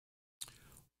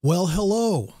Well,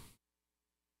 hello.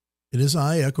 It is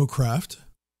I, OKeefe.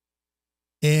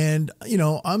 And,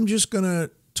 I'm just going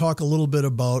to talk a little bit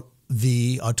about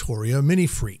the Arturia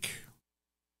miniFreak.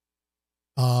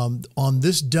 On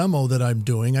this demo that I'm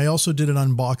doing, I also did an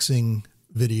unboxing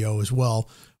video as well.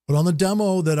 But on the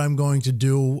demo that I'm going to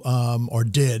do, I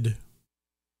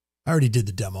already did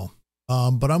the demo,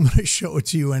 but I'm going to show it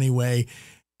to you anyway.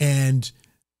 And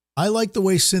I like the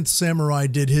way Synth Samurai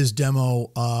did his demo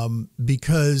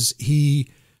because he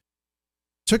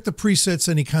took the presets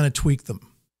and he kind of tweaked them.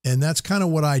 And that's kind of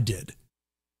what I did.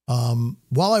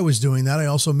 While I was doing that, I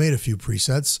also made a few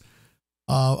presets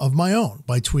of my own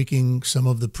by tweaking some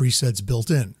of the presets built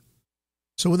in.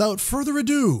 So without further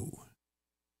ado,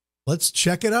 let's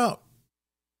check it out.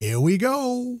 Here we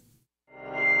go.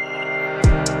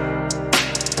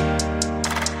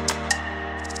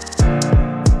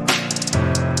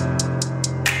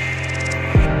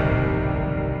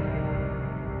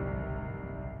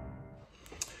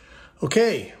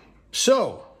 Okay,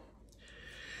 so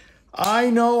I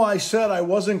know I said I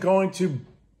wasn't going to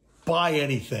buy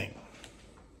anything,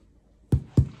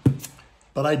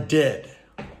 but I did.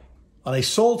 And I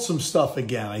sold some stuff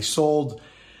again. I sold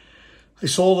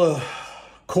a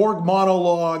Korg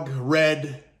Monologue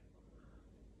Red,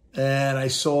 and I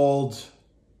sold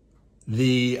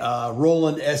the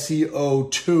Roland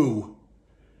SEO2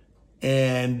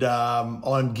 and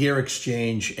on Gear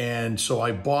Exchange. And so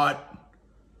I bought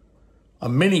a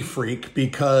miniFreak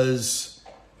because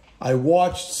I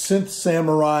watched Synth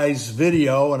Samurai's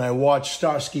video and I watched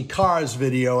Starsky Car's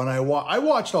video and I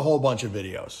watched a whole bunch of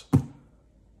videos.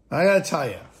 I gotta tell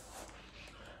you,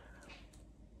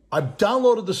 I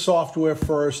downloaded the software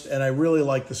first and I really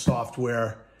like the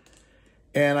software.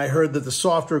 And I heard that the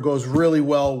software goes really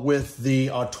well with the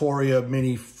Arturia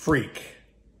miniFreak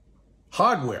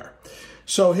hardware.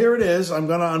 So here it is. I'm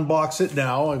gonna unbox it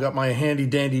now. I got my handy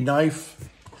dandy knife.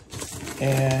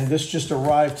 And this just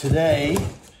arrived today,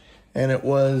 and it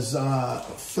was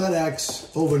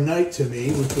FedEx overnight to me,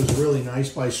 which was really nice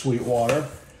by Sweetwater.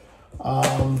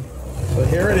 But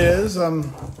here it is.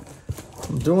 I'm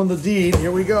doing the deed.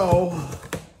 Here we go.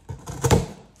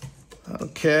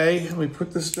 Okay, let me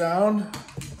put this down.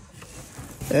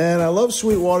 And I love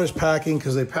Sweetwater's packing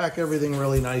because they pack everything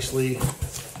really nicely.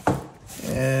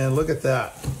 And look at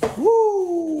that. Woo!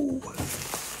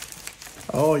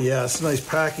 Oh yeah, it's nice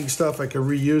packing stuff. I can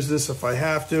reuse this if I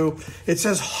have to. It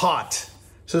says hot,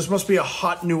 so this must be a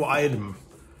hot new item.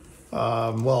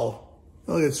 Well,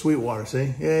 look at Sweetwater,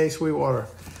 see? Yay, Sweetwater.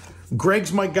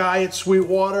 Greg's my guy at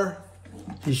Sweetwater.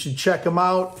 You should check him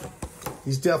out.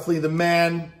 He's definitely the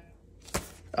man.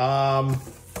 I'll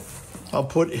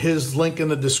put his link in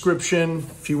the description.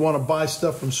 If you want to buy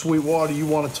stuff from Sweetwater, you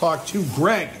want to talk to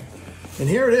Greg. And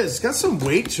here it is. It's got some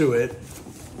weight to it.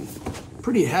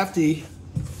 Pretty hefty.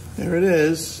 There it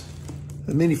is,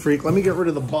 the miniFreak. Let me get rid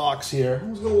of the box here.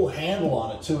 There's a little handle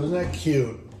on it too, isn't that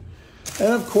cute?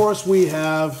 And of course we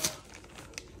have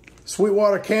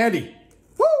Sweetwater candy.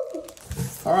 Woo!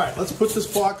 All right, let's put this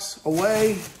box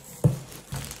away.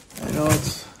 I know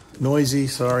it's noisy,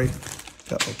 sorry.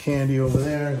 Got my candy over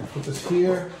there. Put this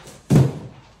here.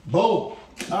 Boom. All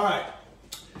right,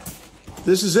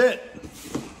 this is it.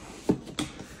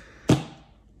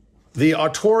 The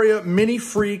Arturia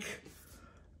miniFreak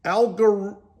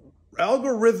algorithmic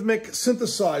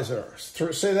synthesizer.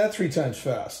 Say that 3 times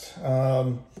fast.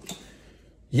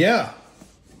 Yeah,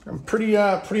 I'm pretty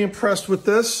impressed with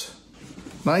this.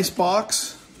 Nice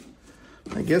box.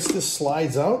 I guess this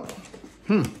slides out.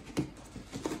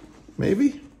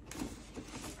 Maybe.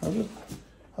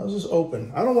 How's this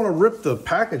open? I don't want to rip the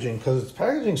packaging because its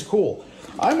packaging's cool.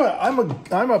 I'm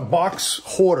a box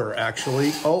hoarder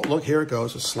actually. Oh, look, here it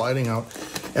goes. It's sliding out.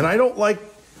 And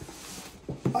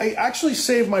I actually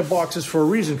save my boxes for a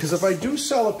reason, because if I do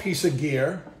sell a piece of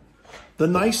gear, the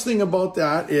nice thing about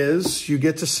that is you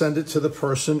get to send it to the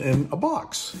person in a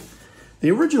box. The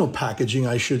original packaging,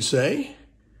 I should say.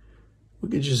 We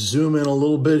could just zoom in a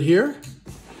little bit here.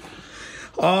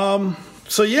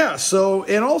 So yeah,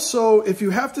 and also if you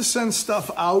have to send stuff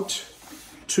out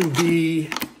to be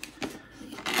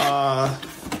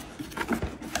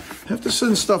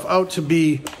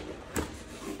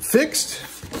fixed,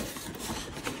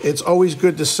 it's always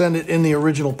good to send it in the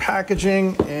original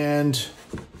packaging, and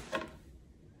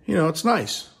it's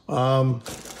nice.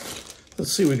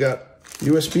 Let's see, we got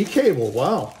USB cable.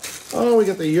 Wow. Oh, we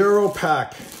got the Euro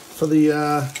pack for the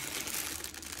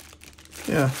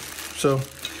yeah. So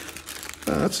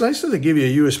that's nice that they give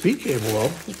you a USB cable though.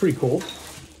 That's pretty cool.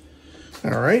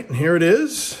 All right, and here it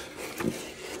is.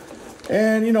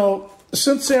 And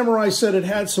Synth Samurai said it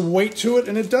had some weight to it,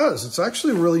 and it does. It's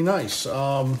actually really nice.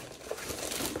 I'm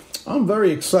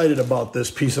very excited about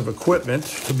this piece of equipment,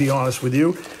 to be honest with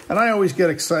you. And I always get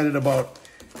excited about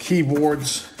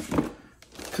keyboards,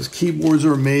 because keyboards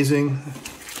are amazing.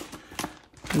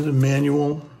 There's a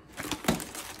manual.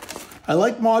 I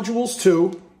like modules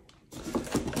too.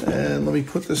 And let me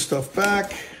put this stuff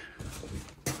back.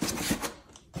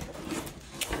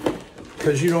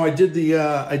 Because, you know, I did the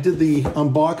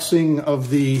unboxing of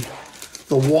the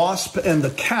Wasp and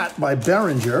the Cat by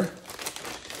Behringer.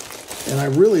 And I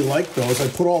really like those. I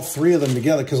put all three of them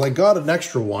together because I got an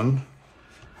extra one.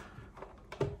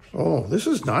 Oh, this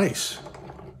is nice.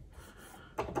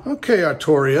 Okay,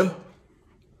 Arturia.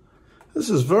 This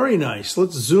is very nice.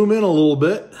 Let's zoom in a little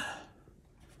bit.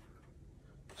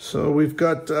 So we've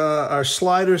got our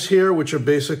sliders here, which are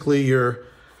basically your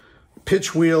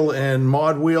pitch wheel and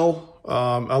mod wheel.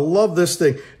 I love this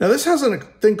thing. Now, this has a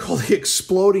thing called the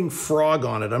exploding frog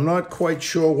on it. I'm not quite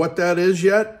sure what that is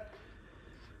yet.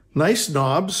 Nice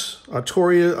knobs.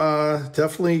 Arturia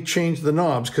definitely changed the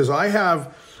knobs because I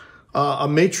have a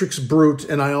Matrix Brute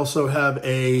and I also have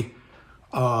a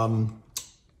Drum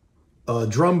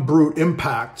Brute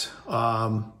Impact.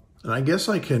 And I guess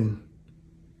I can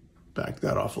back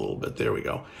that off a little bit. There we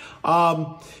go.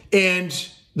 And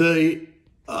the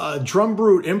Drum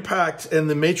Brute Impact and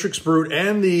the Matrix Brute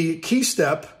and the Key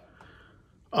Step.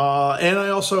 And I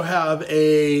also have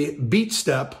a Beat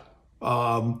Step.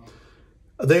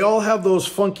 They all have those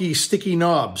funky sticky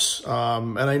knobs.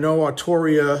 And I know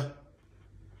Arturia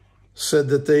said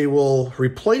that they will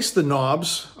replace the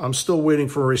knobs. I'm still waiting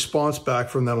for a response back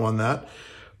from them on that.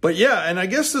 But yeah, and I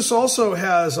guess this also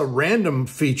has a random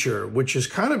feature, which is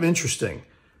kind of interesting.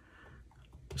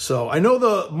 So I know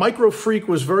the miniFreak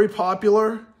was very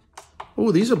popular.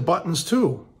 Oh, these are buttons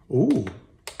too. Ooh.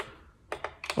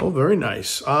 Oh, very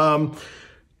nice. I know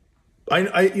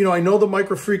the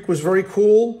miniFreak was very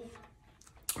cool,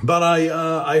 but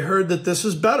I heard that this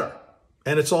is better,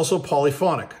 and it's also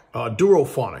polyphonic,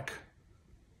 duophonic.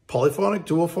 Polyphonic,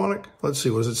 duophonic. Let's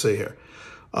see. What does it say here?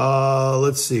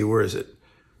 Let's see. Where is it?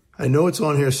 I know it's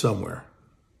on here somewhere.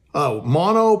 Oh,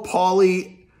 mono,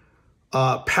 poly,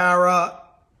 para,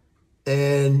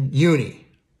 and uni.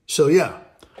 So yeah.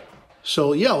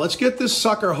 Let's get this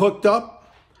sucker hooked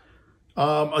up.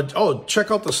 Oh,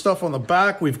 check out the stuff on the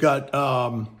back. We've got,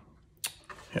 yeah,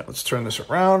 let's turn this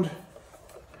around.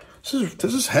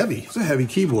 This is heavy. It's a heavy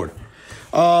keyboard.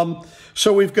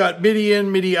 So we've got MIDI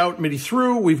in, MIDI out, MIDI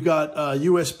through. We've got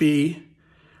USB.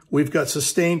 We've got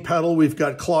sustain pedal. We've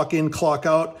got clock in, clock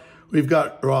out. We've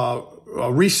got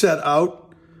reset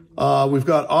out. We've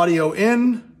got audio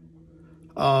in.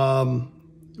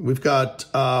 We've got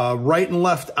right and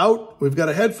left out. We've got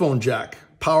a headphone jack,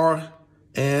 power,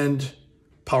 and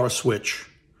power switch.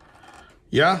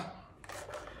 Yeah.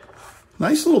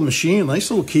 Nice little machine,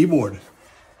 nice little keyboard.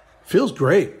 Feels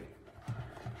great.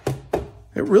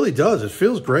 It really does. It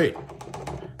feels great.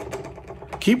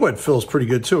 Keyboard feels pretty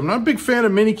good too. I'm not a big fan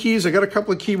of mini keys. I got a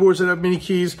couple of keyboards that have mini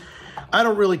keys. I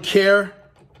don't really care.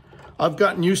 I've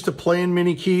gotten used to playing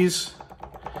mini keys.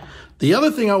 The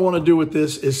other thing I want to do with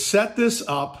this is set this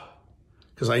up,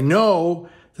 because I know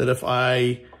that if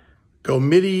I go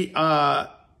MIDI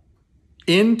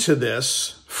into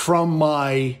this from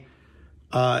my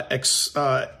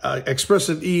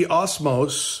Expressive E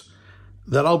Osmos,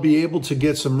 that I'll be able to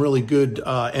get some really good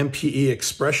MPE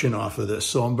expression off of this.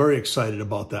 So I'm very excited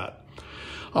about that.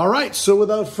 All right, so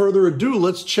without further ado,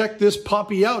 let's check this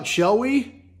puppy out, shall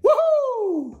we?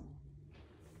 Woohoo!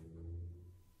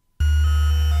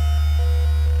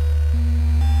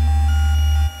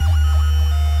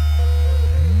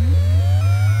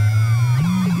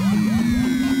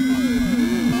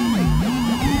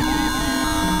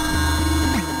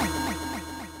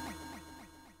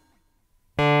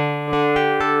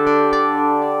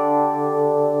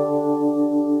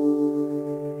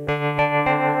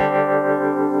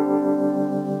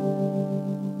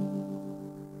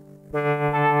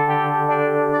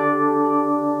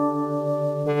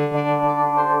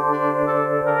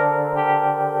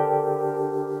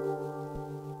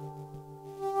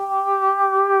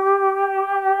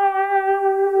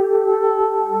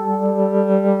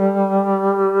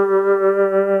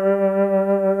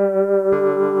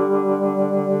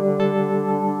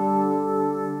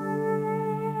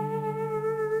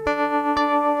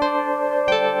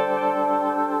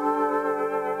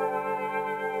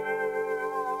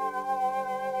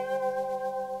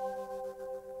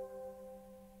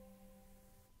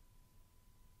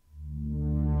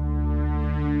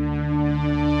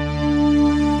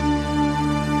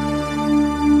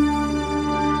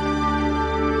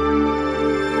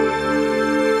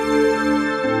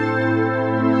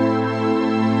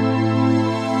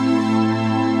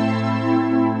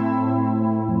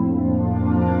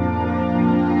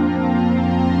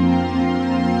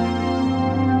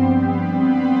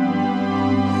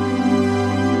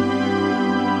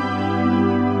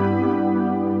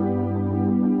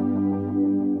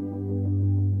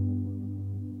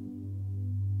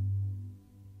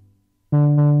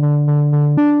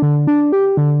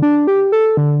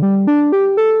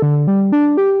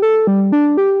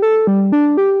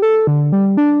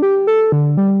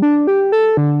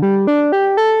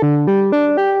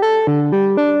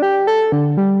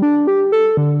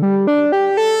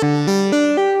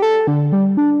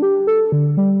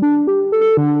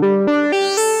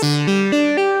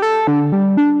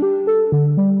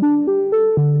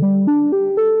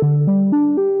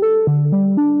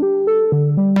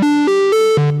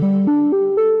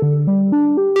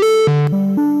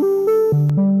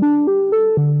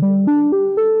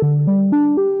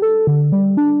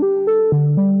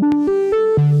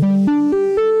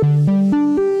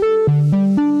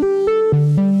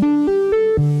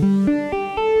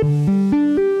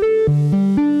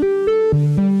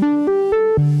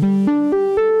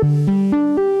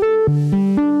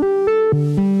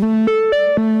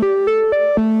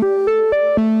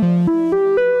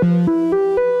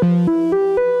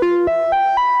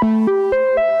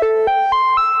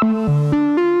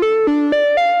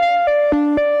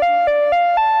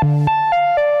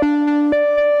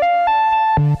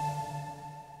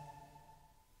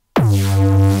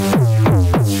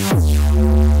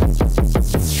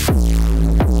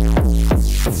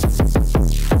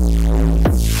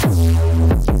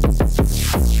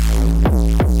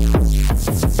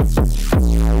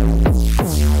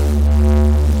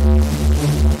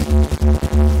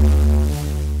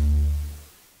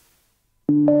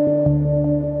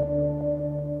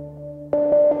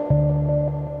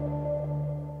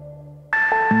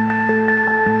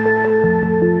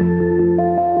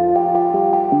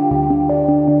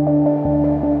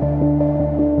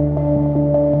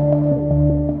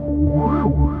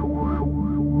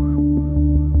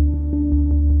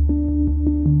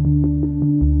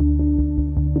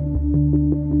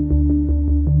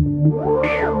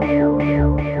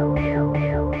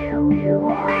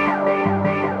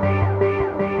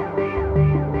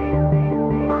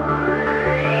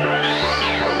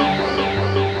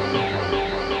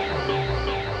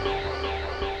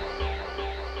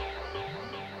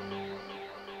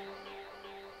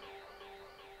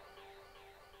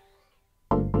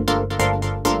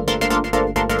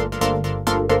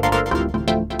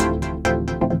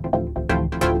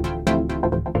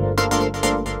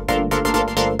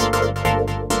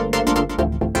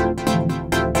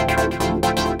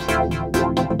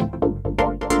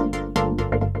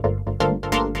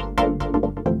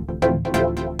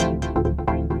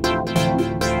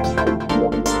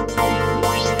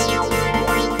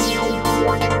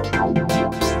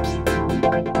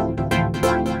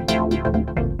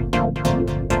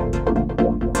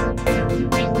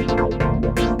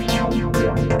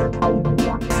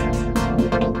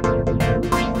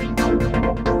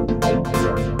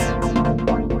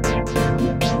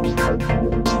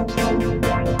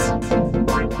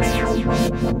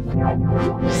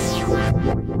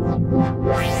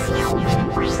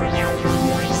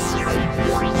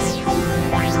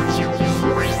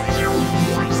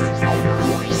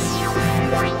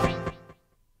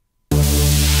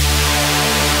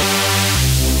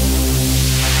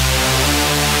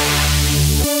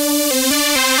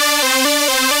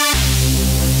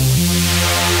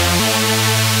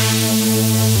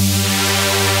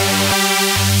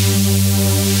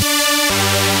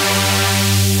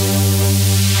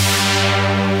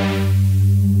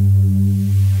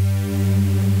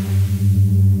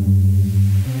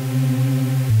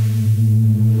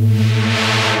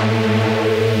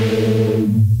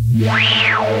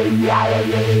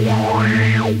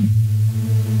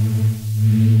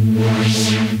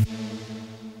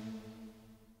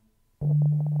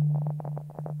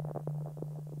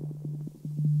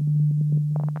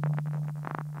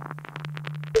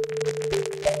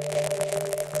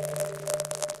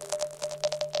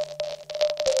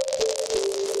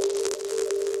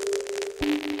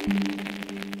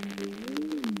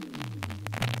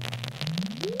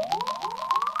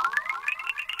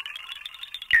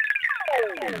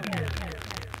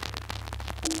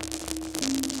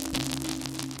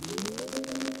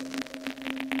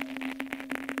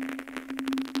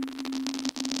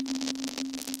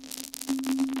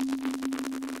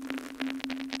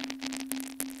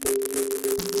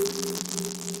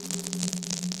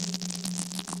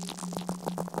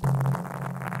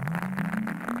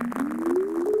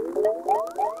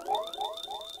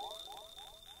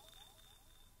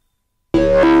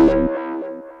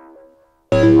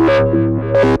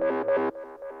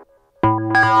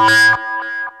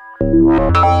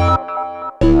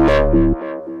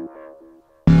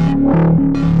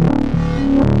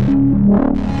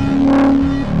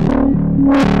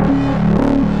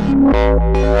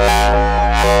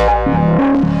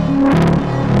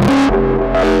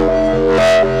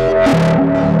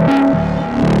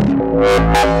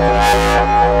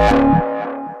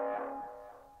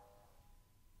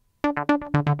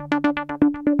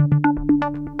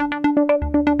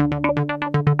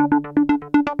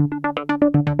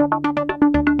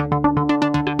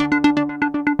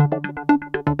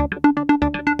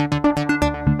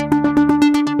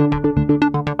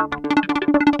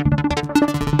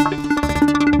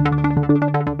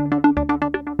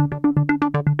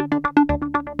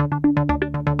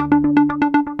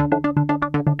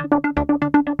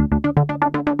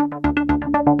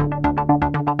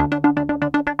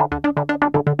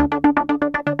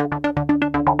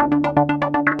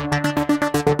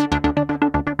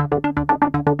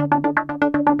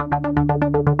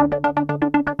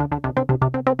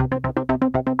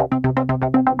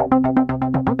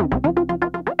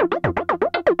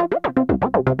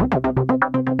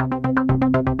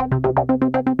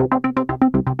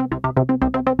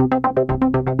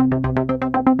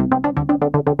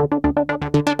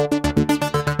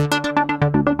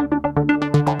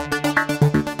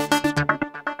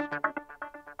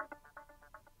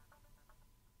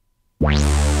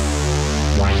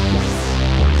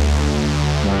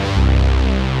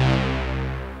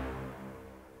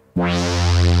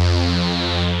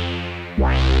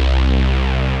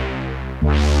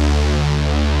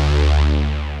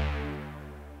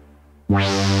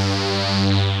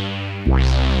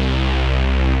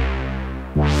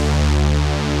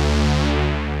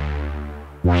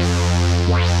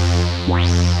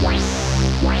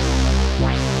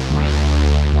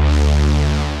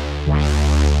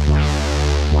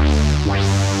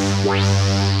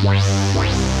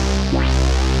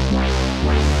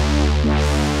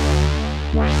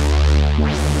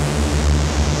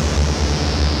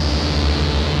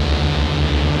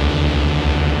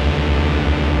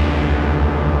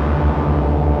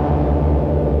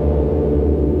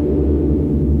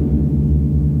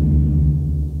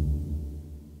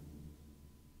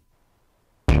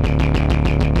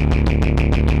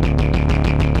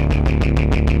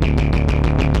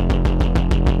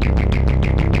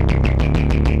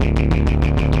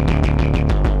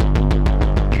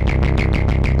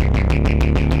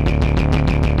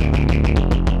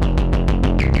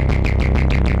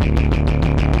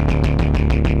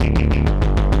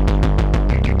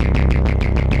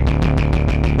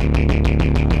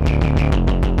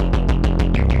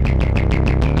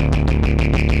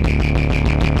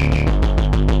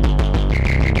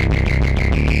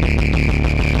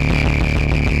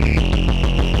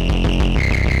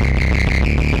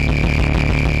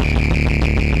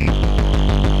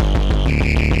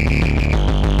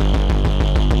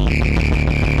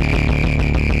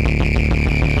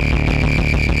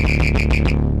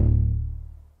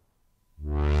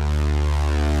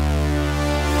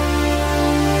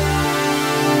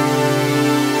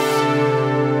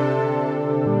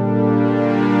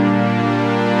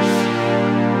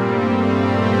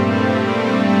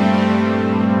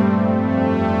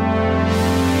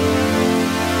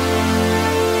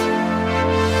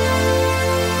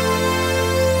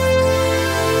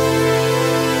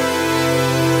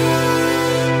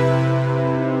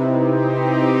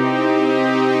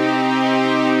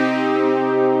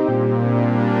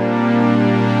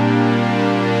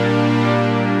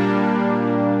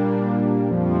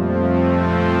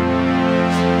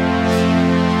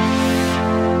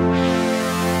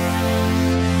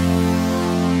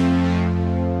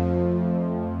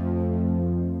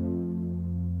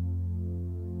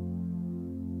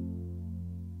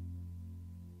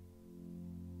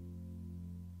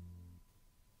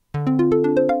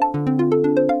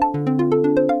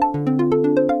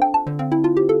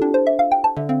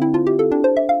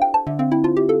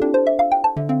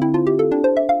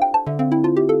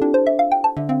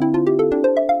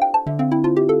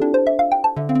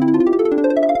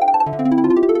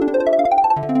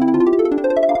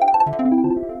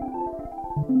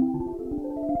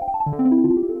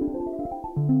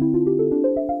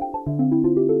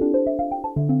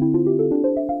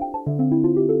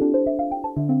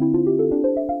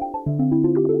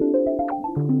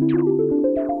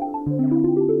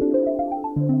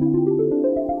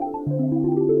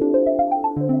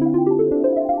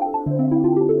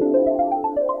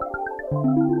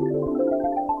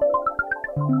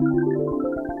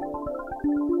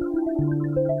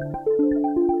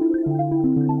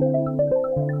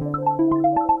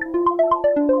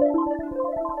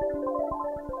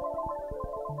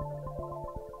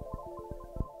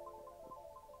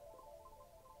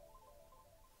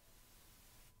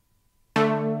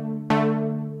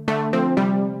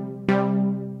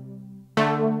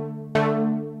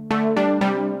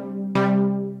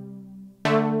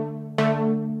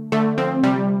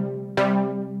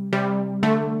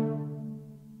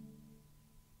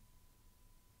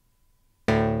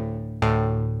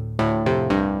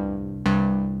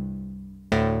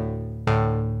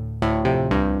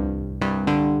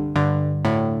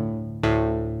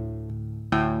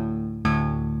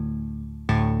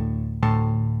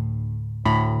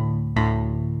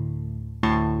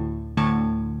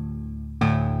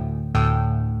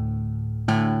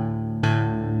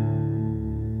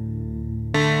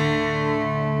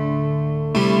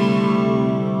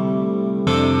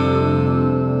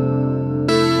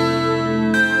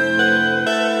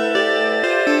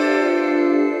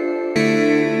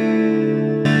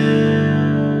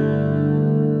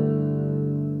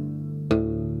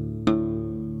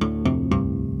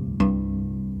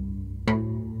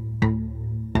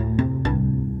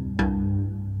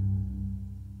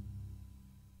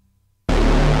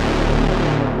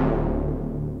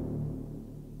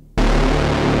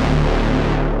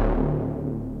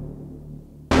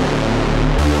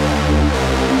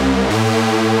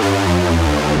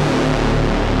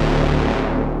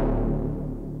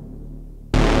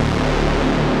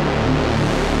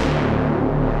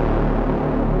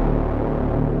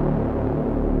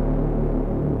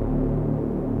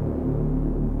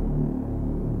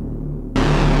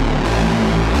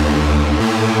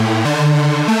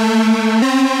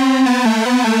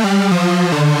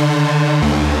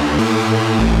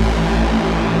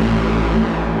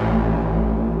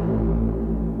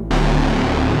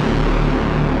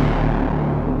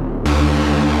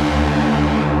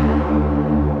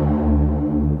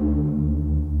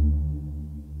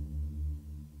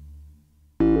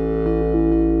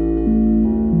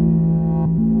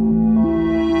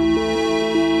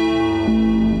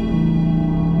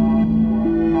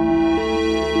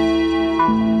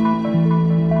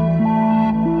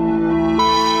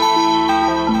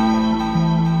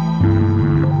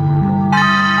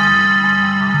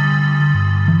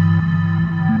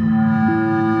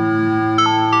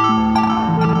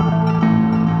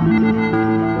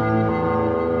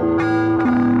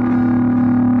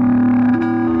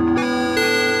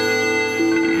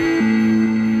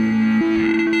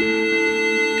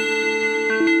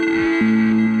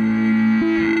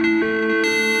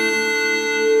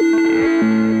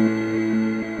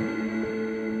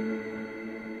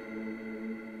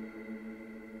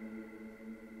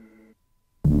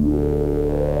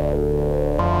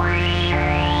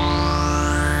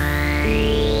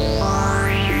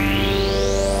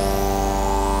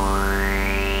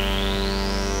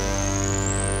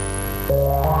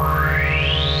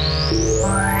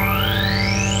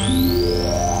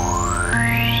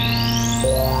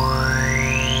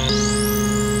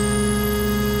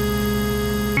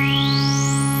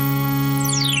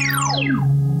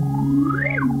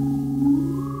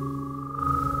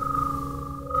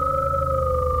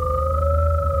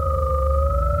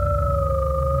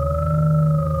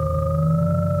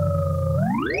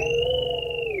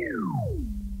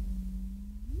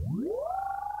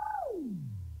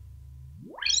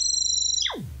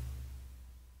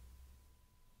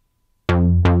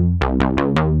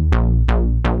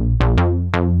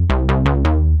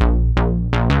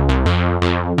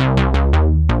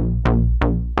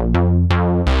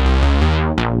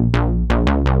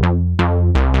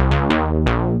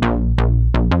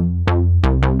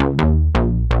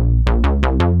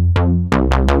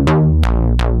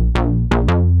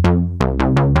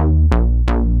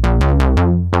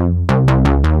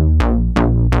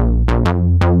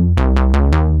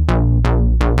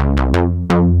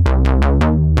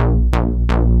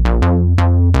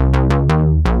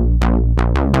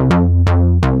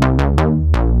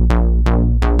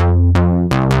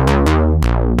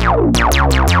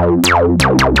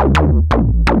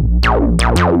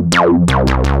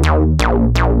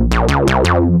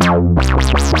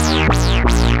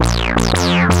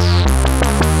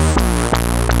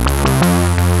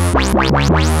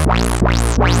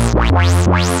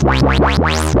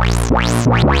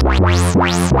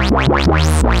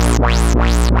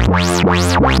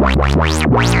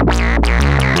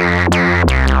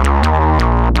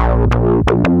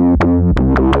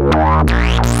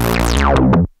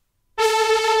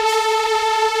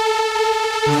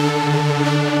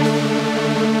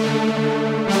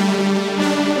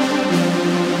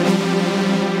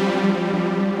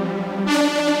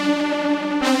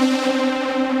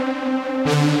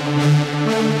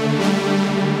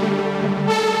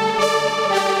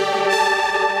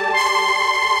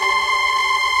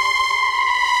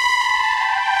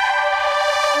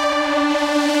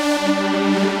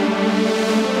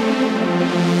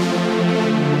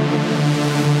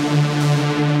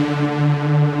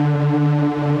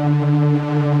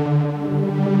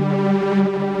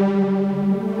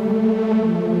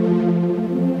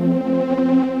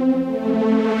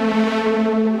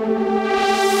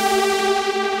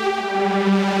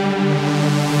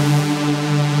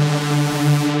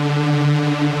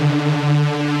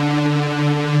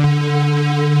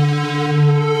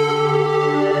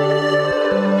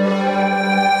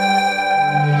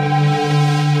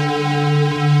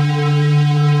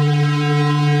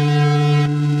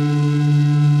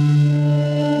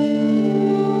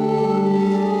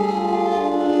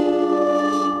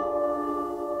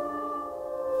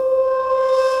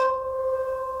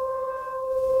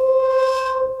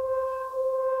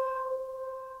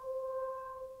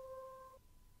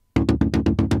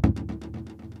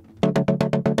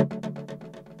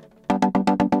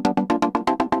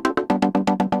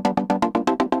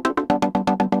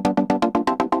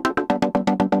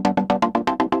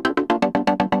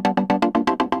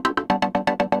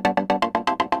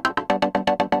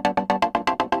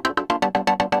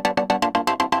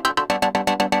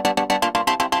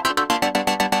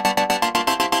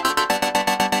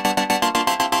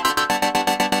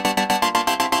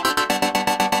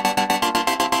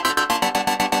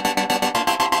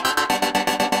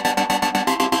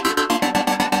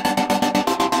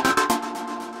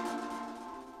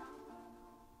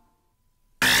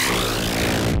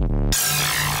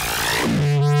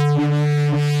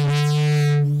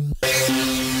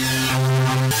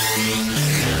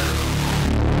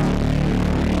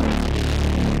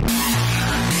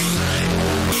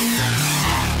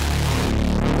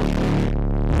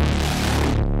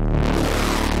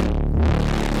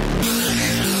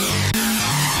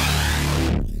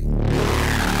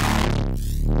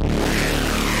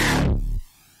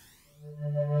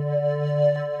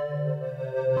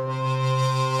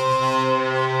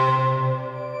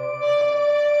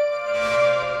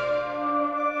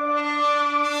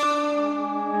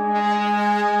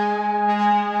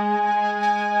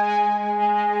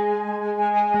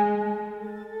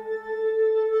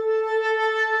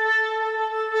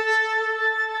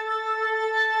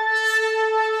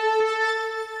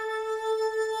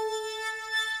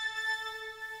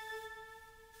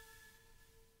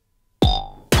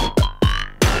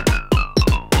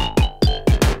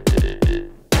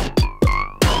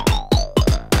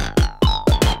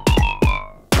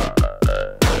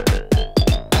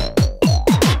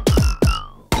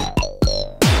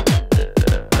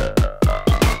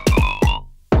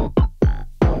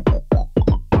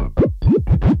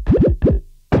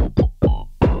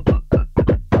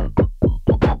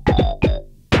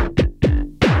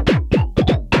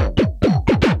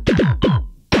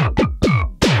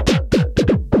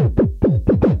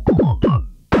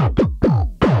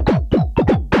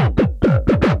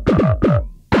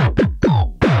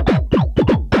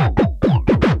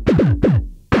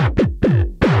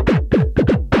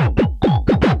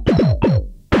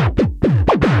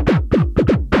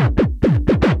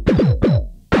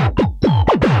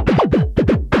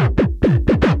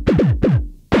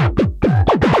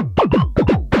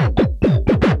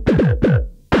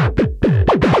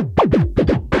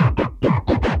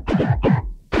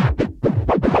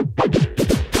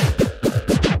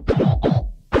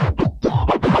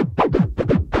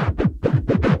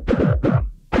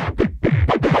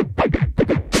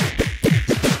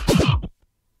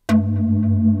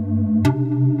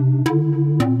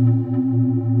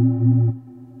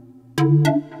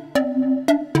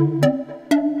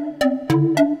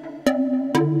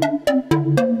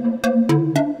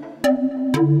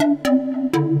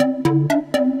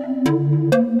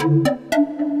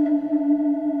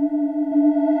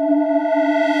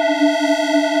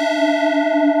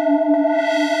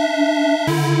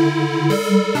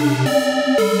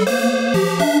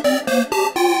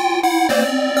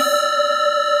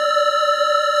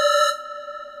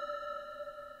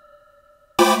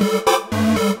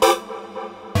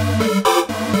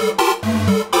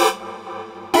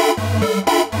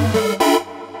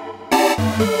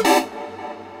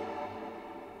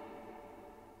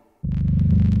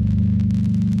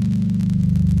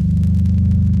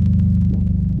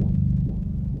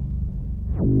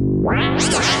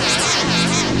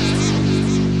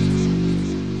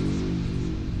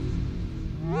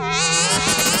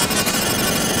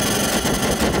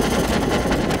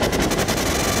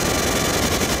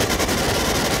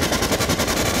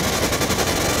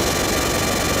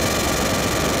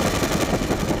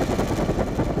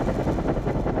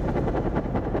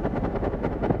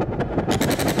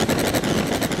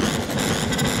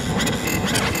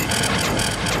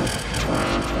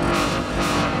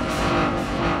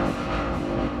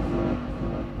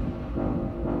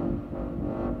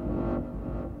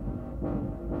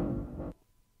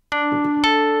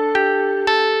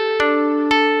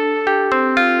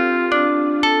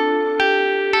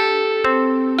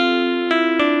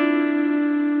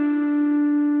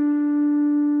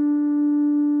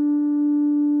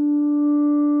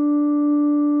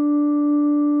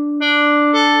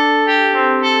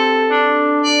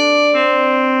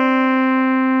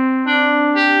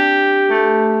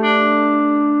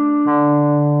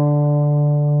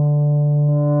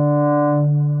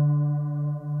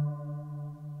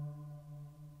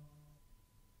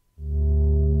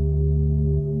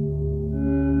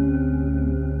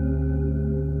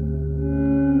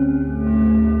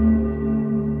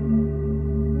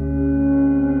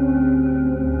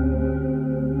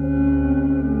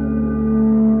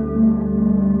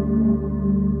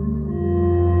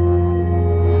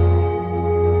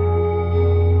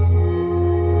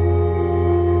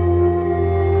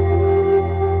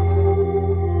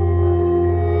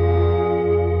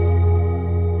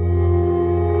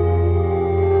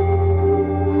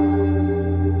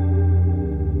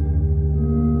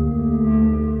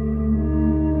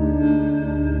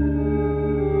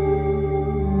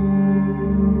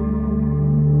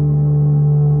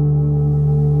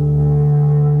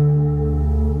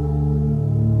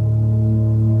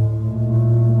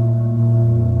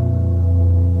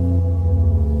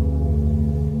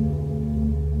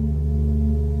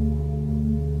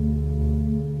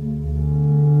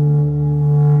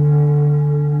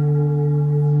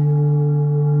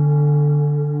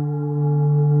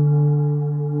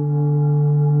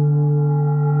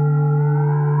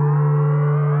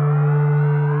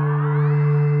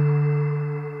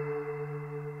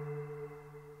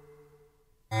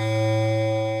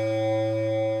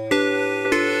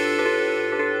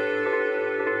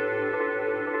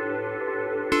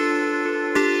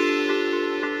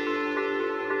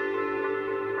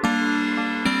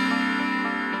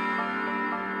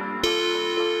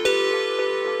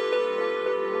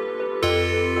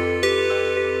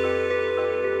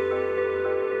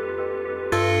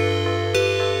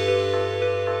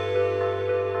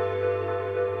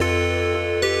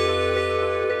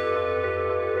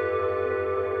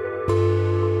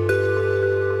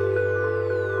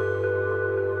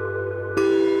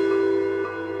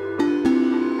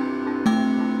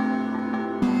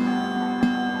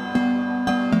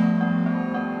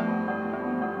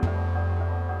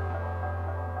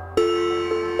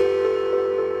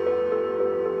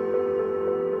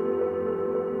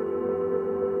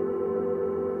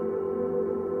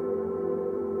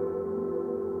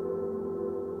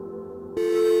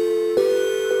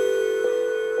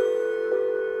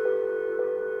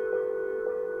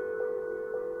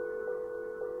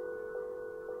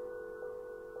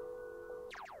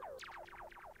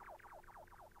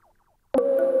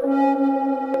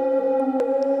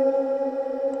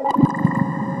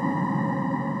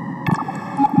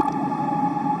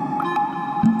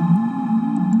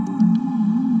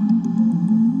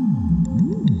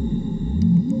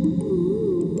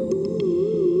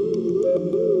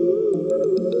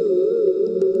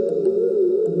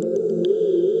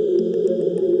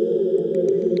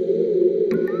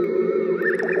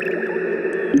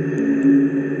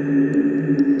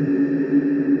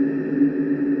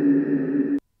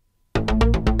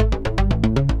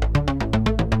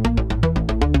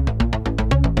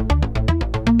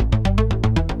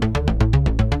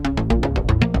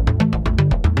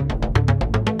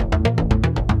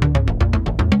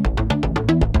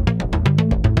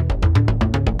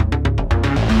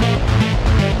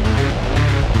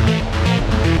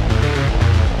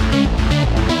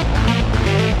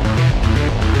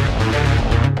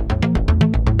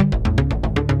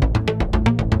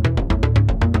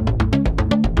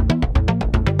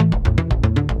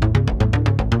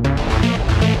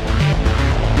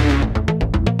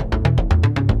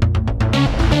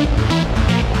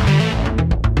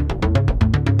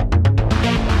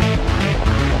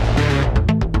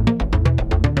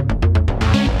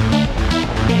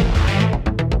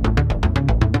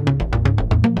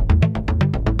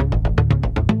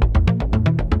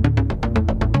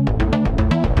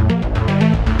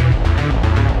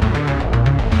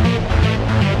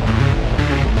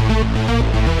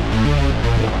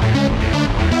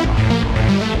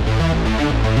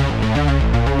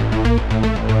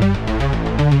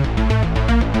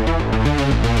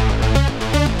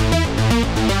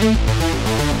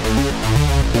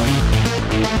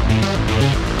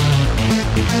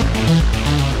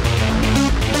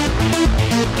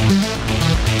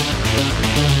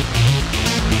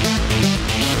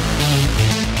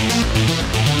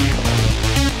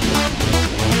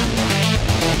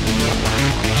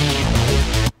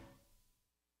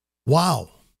 Wow.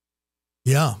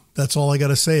 Yeah, that's all I got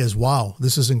to say is wow.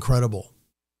 This is incredible.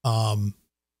 Arturia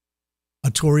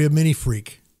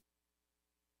miniFreak.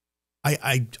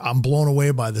 I'm blown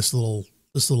away by this little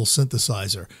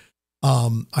synthesizer.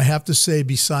 I have to say,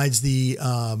 besides the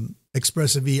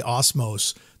Expressive E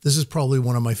Osmos, this is probably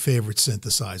one of my favorite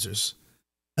synthesizers.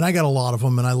 And I got a lot of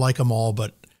them, and I like them all,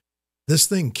 but this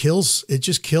thing kills. It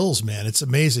just kills, man. It's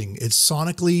amazing. It's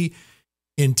sonically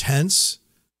intense.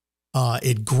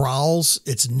 It growls.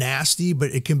 It's nasty,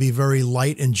 but it can be very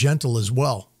light and gentle as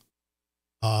well.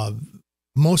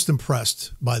 Most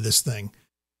impressed by this thing.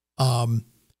 And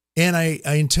I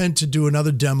intend to do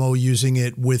another demo using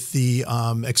it with the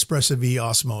Expressive E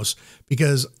Osmos,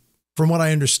 because from what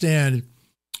I understand,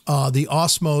 the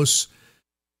Osmos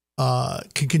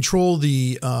can control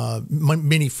the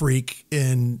miniFreak,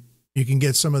 and you can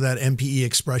get some of that MPE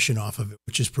expression off of it,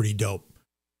 which is pretty dope.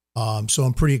 So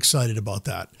I'm pretty excited about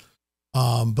that.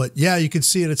 But yeah, you can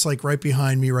see it. It's like right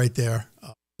behind me right there.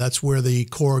 That's where the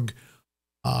Korg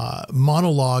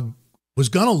monologue was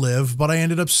going to live, but I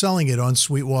ended up selling it on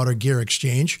Sweetwater Gear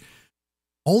Exchange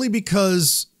only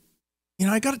because, you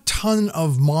know, I got a ton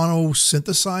of mono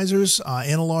synthesizers,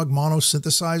 analog mono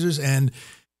synthesizers, and,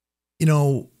 you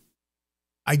know,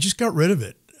 I just got rid of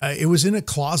it. It was in a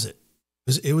closet.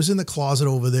 It was in the closet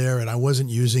over there, and I wasn't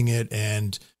using it.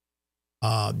 And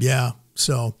yeah,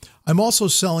 so I'm also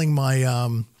selling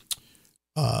my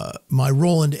my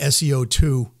Roland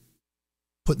SEO2,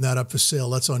 putting that up for sale.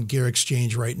 That's on Gear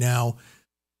Exchange right now.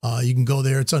 You can go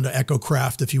there. It's under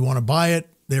EchoCraft if you want to buy it.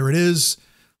 There it is.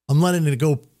 I'm letting it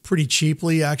go pretty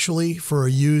cheaply, actually, for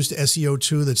a used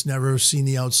SEO2 that's never seen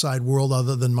the outside world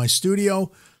other than my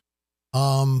studio.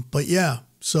 But yeah,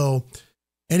 so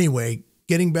anyway,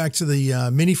 getting back to the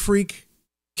miniFreak,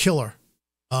 killer.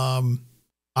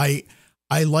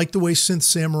 I like the way Synth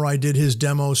Samurai did his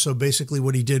demo. So basically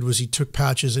what he did was he took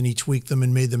patches and he tweaked them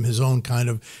and made them his own kind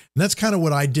of. And that's kind of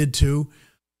what I did too.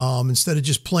 Instead of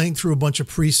just playing through a bunch of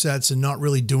presets and not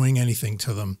really doing anything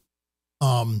to them.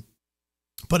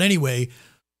 But anyway,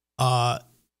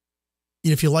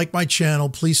 if you like my channel,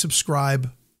 please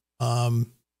subscribe. You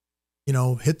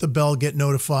know, hit the bell, get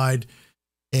notified.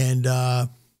 And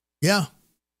yeah,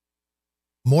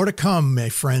 more to come, my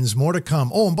friends, more to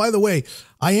come. Oh, and by the way,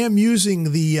 I am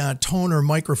using the toner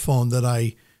microphone that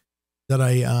I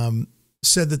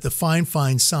said that the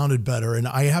Fine sounded better. And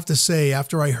I have to say,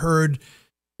 after I heard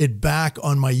it back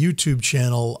on my YouTube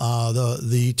channel,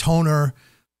 the toner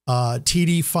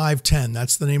TD510,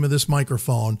 that's the name of this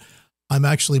microphone. I'm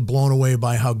actually blown away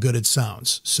by how good it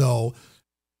sounds. So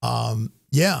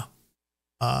yeah,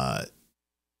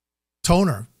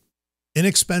 toner.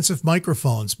 Inexpensive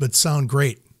microphones, but sound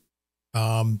great.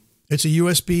 It's a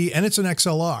USB and it's an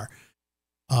XLR.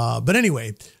 But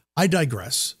anyway, I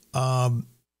digress.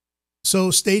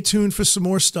 So stay tuned for some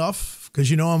more stuff, because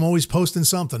you know I'm always posting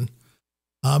something.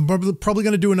 I'm probably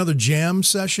going to do another jam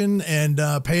session, and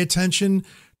pay attention to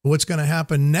what's going to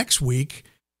happen next week,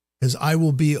 as I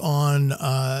will be on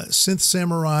Synth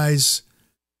Samurai's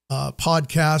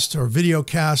podcast or video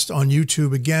cast on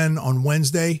YouTube again on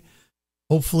Wednesday.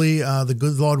 Hopefully, the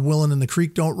good Lord willing and the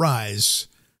creek don't rise.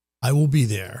 I will be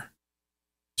there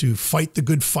to fight the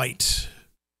good fight.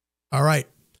 All right.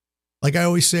 Like I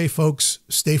always say, folks,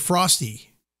 stay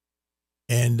frosty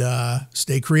and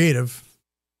stay creative.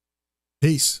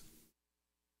 Peace.